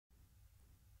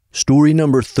Story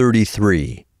number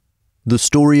 33. The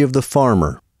Story of the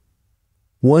Farmer.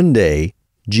 One day,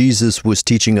 Jesus was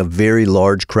teaching a very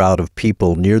large crowd of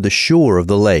people near the shore of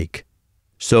the lake.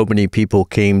 So many people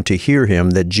came to hear him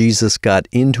that Jesus got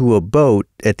into a boat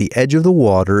at the edge of the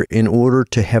water in order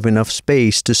to have enough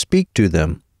space to speak to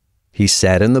them. He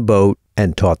sat in the boat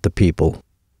and taught the people.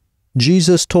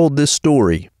 Jesus told this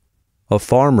story. A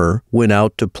farmer went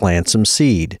out to plant some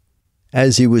seed.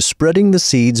 As he was spreading the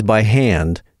seeds by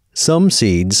hand, some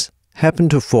seeds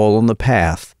happened to fall on the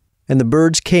path, and the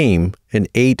birds came and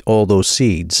ate all those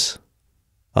seeds.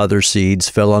 Other seeds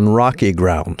fell on rocky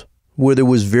ground, where there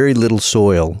was very little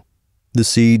soil. The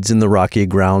seeds in the rocky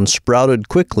ground sprouted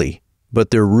quickly,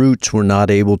 but their roots were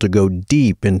not able to go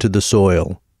deep into the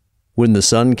soil. When the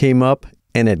sun came up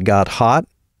and it got hot,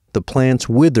 the plants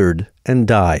withered and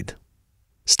died.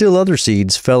 Still other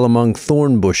seeds fell among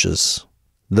thorn bushes.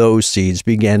 Those seeds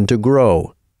began to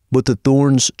grow, but the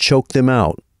thorns choked them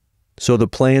out. So the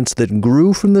plants that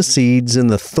grew from the seeds in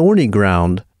the thorny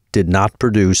ground did not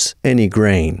produce any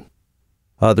grain.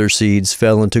 Other seeds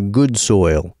fell into good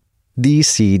soil. These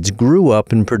seeds grew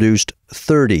up and produced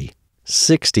 30,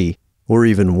 60, or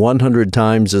even 100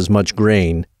 times as much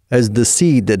grain as the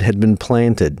seed that had been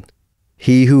planted.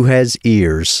 He who has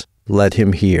ears, let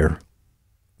him hear.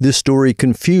 This story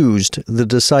confused the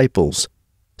disciples,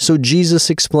 so Jesus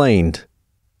explained,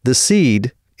 the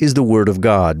seed is the Word of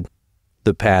God.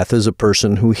 The path is a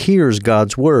person who hears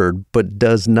God's Word but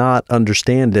does not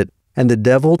understand it, and the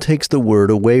devil takes the Word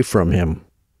away from him.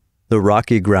 The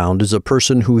rocky ground is a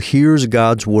person who hears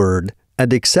God's Word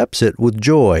and accepts it with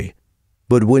joy,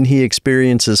 but when he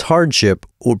experiences hardship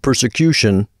or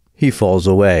persecution, he falls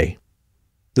away.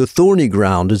 The thorny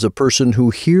ground is a person who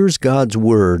hears God's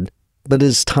Word, but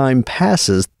as time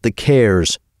passes, the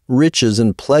cares, riches,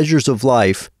 and pleasures of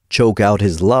life choke out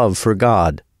his love for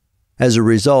God. As a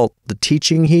result, the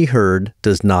teaching he heard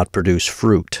does not produce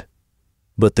fruit.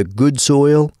 But the good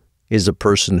soil is a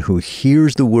person who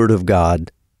hears the Word of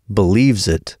God, believes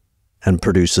it, and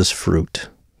produces fruit.